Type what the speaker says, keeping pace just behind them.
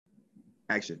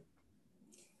Action.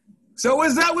 So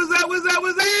what's up? What's up? This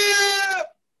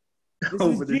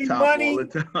Over is the G top Money. all the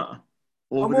time.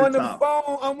 I'm on the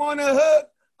phone. I'm on the hook.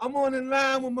 I'm on the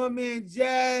line with my man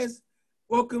Jazz.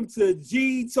 Welcome to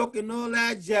G Talking All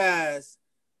That Jazz.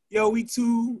 Yo, we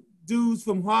two dudes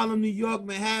from Harlem, New York,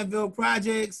 Manhattanville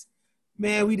Projects.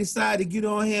 Man, we decided to get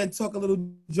on here and talk a little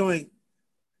joint.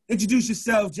 Introduce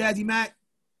yourself, Jazzy Mac.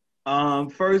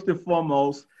 First and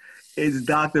foremost, it's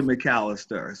Dr.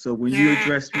 McAllister. So when you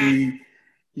address me,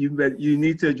 you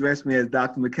need to address me as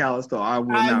Dr. McAllister. I will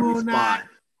not respond.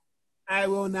 I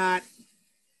will not.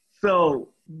 So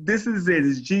this is it.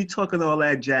 It's G Talking All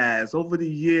That Jazz. Over the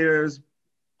years,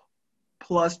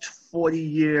 plus 40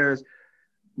 years,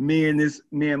 me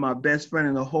and my best friend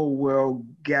in the whole world,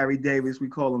 Gary Davis, we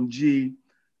call him G.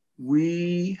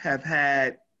 We have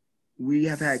had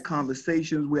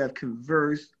conversations. We have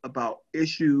conversed about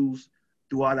issues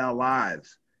throughout our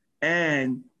lives.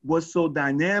 And what's so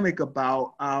dynamic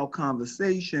about our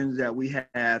conversations that we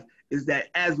have is that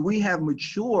as we have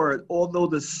matured, although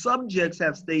the subjects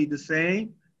have stayed the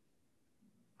same,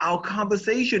 our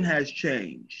conversation has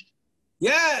changed.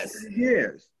 Yes.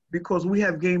 Years, because we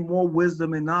have gained more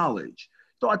wisdom and knowledge.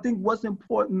 So I think what's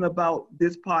important about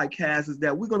this podcast is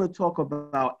that we're going to talk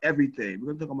about everything. We're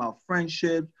going to talk about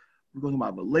friendships. We're going to talk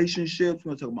about relationships.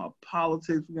 We're going to talk about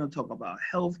politics. We're going to talk about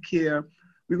healthcare.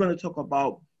 We're going to talk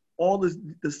about all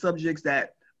the subjects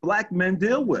that Black men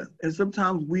deal with. And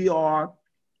sometimes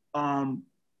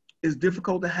it's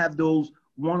difficult to have those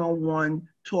one-on-one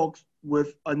talks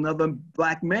with another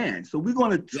Black man. So we're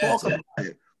going to talk about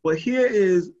it. But here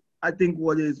is, I think,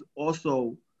 what is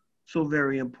also so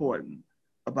very important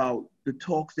about the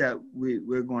talks that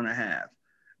we're going to have.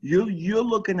 You're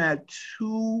looking at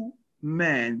two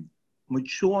men,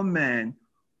 mature men,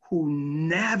 who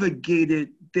navigated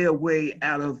their way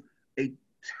out of a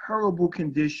terrible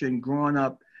condition growing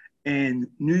up in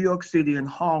New York City and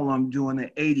Harlem during the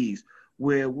 80s,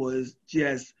 where it was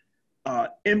just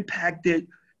impacted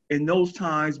in those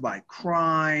times by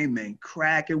crime and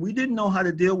crack. And we didn't know how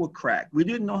to deal with crack. We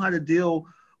didn't know how to deal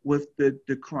with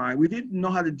the crime. We didn't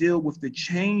know how to deal with the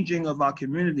changing of our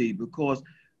community, because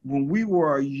when we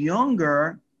were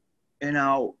younger, in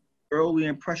our early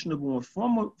impressionable and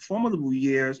formidable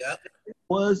years, it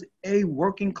was a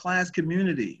working class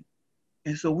community.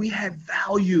 And so we had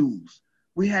values.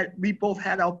 We both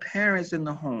had our parents in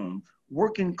the home,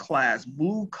 working class,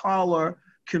 blue collar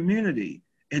community.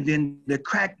 And then the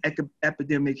crack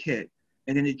epidemic hit.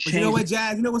 And then it changed. But you know what,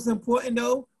 Jazz? You know what's important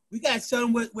though? We got to show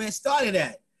them where it started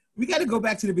at. We got to go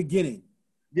back to the beginning.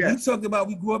 Yeah. We talked about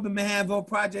we grew up in Manhattanville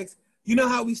Projects. You know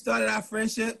how we started our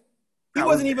friendship? He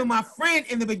wasn't even my friend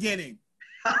in the beginning.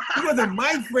 He wasn't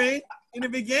my friend in the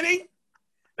beginning.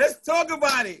 Let's talk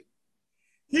about it.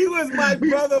 He was my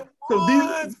brother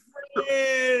Vaugh's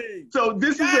friend. So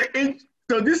this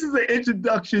is an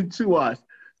introduction to us.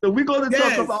 So we're going to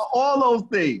talk about all those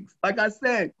things. Like I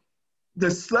said, the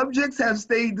subjects have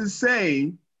stayed the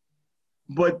same,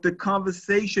 but the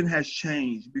conversation has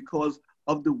changed because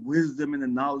of the wisdom and the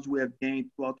knowledge we have gained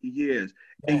throughout the years.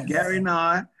 Yes. And Gary and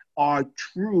I are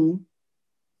true,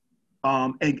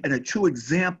 and a true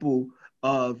example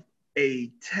of a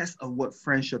test of what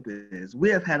friendship is. We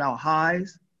have had our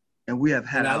highs, and we have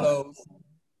had our lows.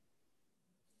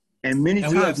 And many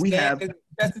times we have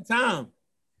that's the time.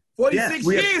 46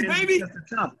 years, baby.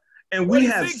 And we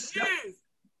have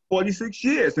 46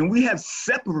 years, and we have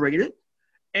separated.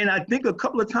 And I think a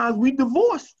couple of times we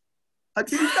divorced. I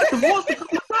think we got divorced a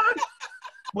couple of times.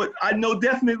 But I know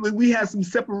definitely we have some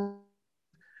separation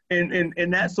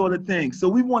and that sort of thing. So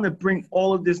we want to bring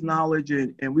all of this knowledge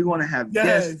in, and we want to have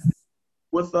guests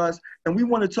with us. And we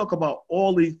want to talk about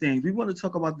all these things. We want to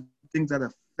talk about the things that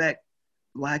affect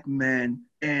Black men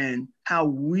and how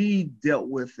we dealt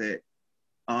with it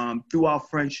through our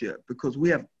friendship, because we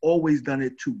have always done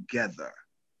it together.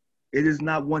 It is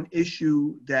not one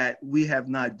issue that we have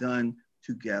not done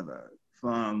together,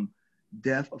 from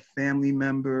death of family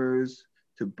members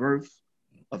to birth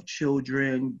of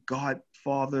children,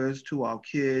 godfathers to our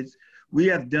kids. We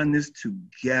have done this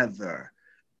together.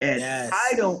 And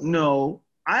I don't know,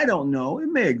 it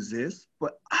may exist,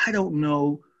 but I don't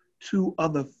know two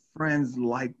other friends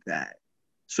like that.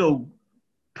 So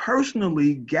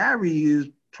personally, Gary is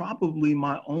probably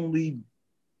my only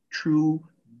true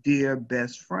dear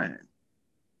best friend.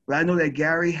 But I know that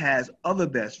Gary has other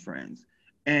best friends.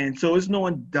 And so it's no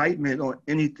indictment or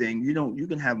anything. You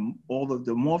can have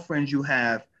the more friends you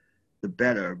have, the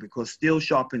better, because steel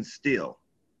sharpens steel.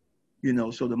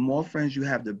 So the more friends you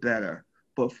have, the better.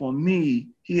 But for me,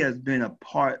 he has been a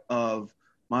part of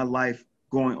my life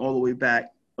going all the way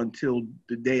back until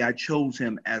the day I chose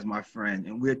him as my friend,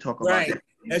 and we'll talk about that.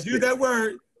 Let's use that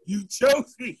word. You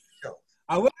chose me.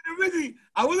 I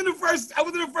wasn't the first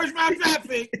round draft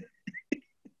pick.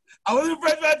 I wasn't the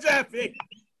first round draft pick.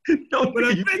 No, but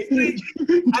eventually,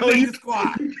 I made the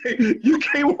squad. You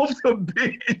came off the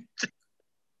bench.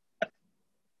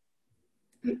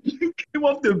 You came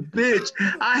off the bench.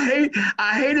 I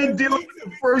hated dealing with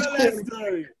the first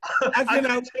quarter. I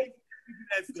cannot wait to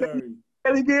that story.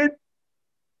 And again,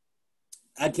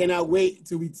 I cannot wait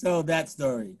till we tell that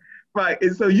story. Right,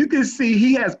 and so you can see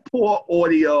he has poor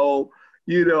audio,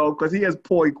 you know, because he has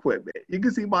poor equipment. You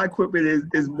can see my equipment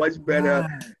is much better.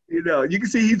 Right. You know, you can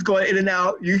see he's going in and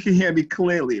out. You can hear me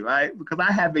clearly, right? Because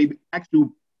I have an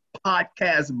actual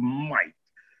podcast mic.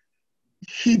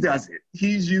 He doesn't.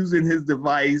 He's using his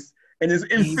device and his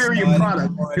inferior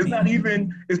product. It's not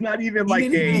even like he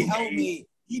didn't even help me.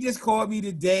 He just called me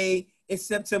today. It's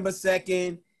September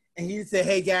 2nd. And he said,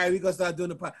 "Hey, Gary, we're going to start doing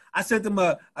the podcast." I sent him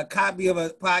a copy of a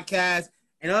podcast.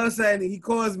 And all of a sudden, he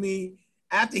calls me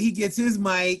after he gets his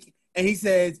mic. And he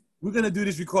says, "We're going to do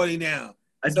this recording now."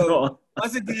 So,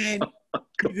 once again,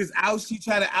 he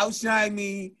tried to outshine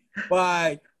me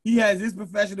by he has his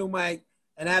professional mic.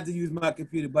 And I have to use my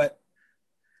computer. But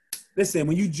listen,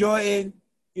 when you Jordan,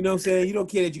 you know what I'm saying? You don't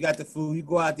care that you got the food. You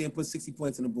go out there and put 60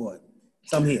 points on the board.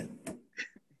 So I'm here.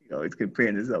 You know, he's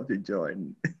comparing himself to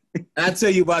Jordan. I'll tell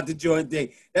you about the Jordan thing.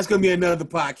 That's going to be another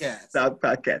podcast.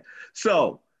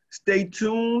 So stay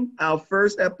tuned. Our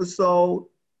first episode,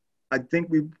 I think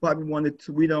we probably wanted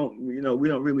to, we don't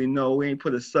really know. We ain't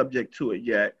put a subject to it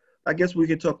yet. I guess we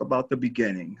can talk about the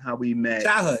beginning, how we met.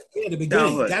 Childhood. Yeah, the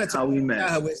beginning. How we met.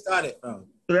 Childhood, where it started from.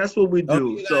 So that's what we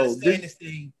do.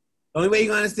 The only way you're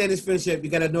gonna understand this friendship, you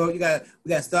gotta know. We gotta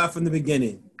start from the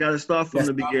beginning. Got to start from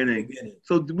the beginning.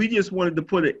 So we just wanted to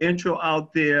put an intro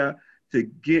out there to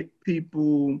get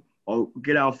people or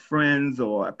get our friends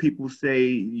or people say,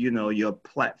 you know, your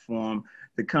platform,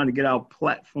 to kind of get our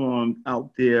platform out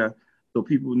there so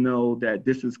people know that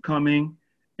this is coming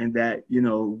and that, you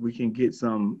know, we can get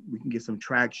some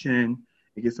traction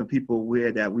and get some people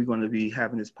aware that we're going to be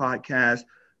having this podcast.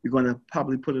 We're going to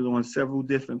probably put it on several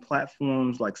different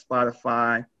platforms like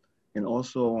Spotify and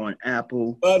also on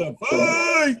Apple.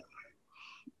 Spotify!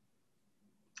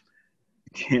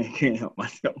 Can't help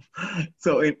myself.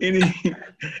 So in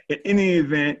any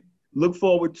event, look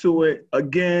forward to it.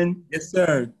 Again. Yes,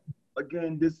 sir.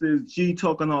 Again, this is G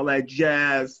talking all that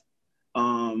jazz.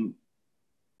 I'm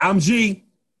G.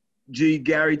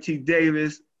 Gary T.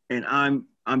 Davis, and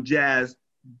I'm Jazz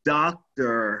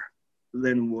Dr.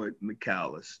 Linwood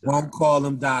McAllister. Won't call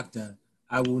him doctor.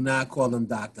 I will not call him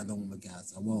Dr. Linwood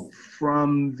McAllister. I won't.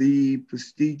 From the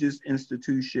prestigious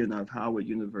institution of Howard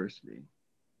University,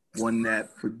 one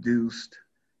that produced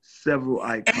several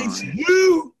icons. And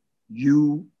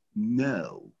you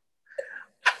know.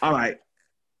 All right.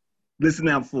 Listen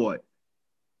out for it.